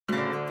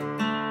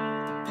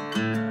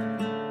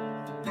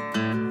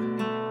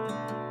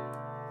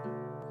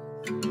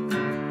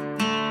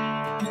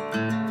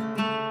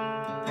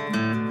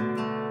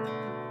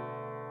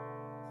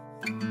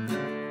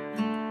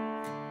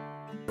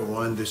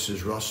This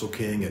is Russell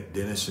King at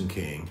Dennis &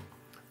 King.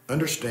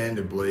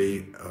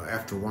 Understandably,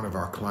 after one of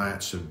our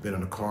clients have been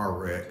in a car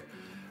wreck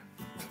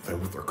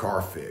with their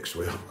car fixed,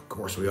 of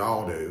course we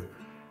all do,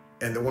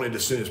 and they want it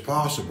as soon as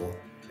possible,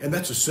 and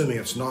that's assuming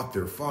it's not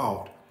their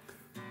fault.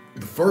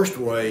 The first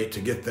way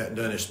to get that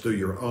done is through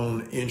your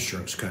own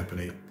insurance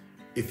company.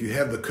 If you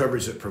have the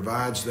coverage that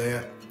provides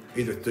that,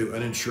 either through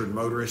uninsured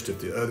motorist if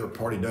the other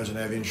party doesn't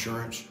have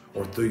insurance,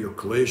 or through your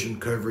collision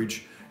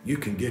coverage, you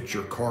can get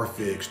your car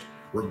fixed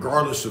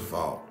regardless of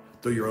fault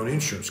through your own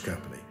insurance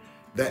company.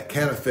 That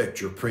can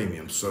affect your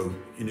premium, so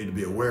you need to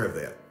be aware of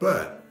that.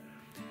 But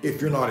if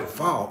you're not at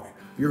fault,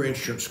 your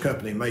insurance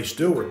company may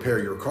still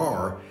repair your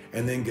car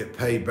and then get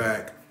paid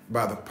back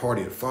by the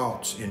party at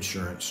fault's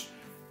insurance.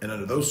 And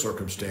under those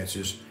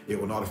circumstances, it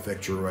will not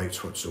affect your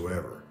rates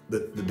whatsoever.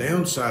 The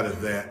downside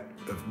of that,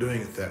 of doing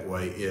it that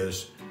way,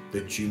 is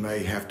that you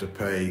may have to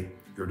pay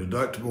your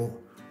deductible,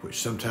 which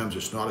sometimes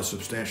it's not a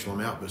substantial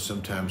amount, but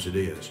sometimes it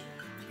is.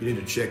 You need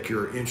to check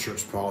your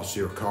insurance policy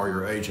or call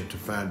your agent to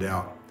find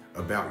out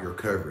about your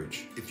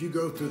coverage. If you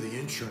go through the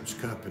insurance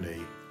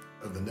company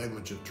of the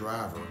negligent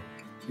driver,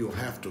 you'll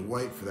have to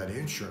wait for that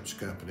insurance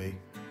company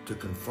to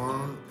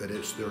confirm that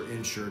it's their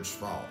insured's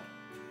fault.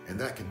 And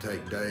that can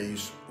take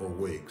days or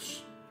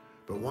weeks.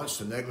 But once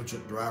the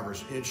negligent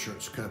driver's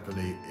insurance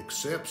company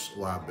accepts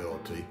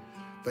liability,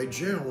 they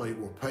generally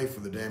will pay for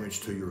the damage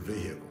to your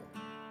vehicle.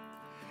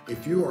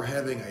 If you are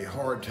having a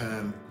hard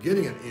time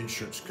getting an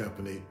insurance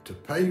company to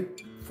pay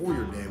for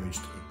your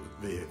damaged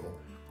vehicle,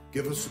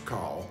 give us a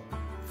call,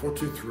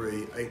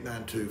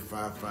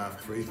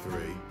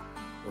 423-892-5533,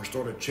 or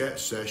start a chat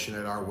session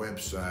at our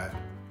website,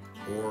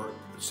 or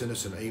send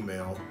us an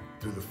email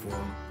through the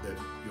form that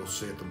you'll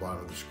see at the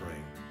bottom of the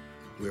screen.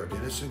 We are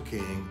Dennis &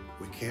 King.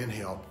 We can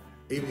help,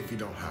 even if you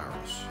don't hire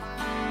us.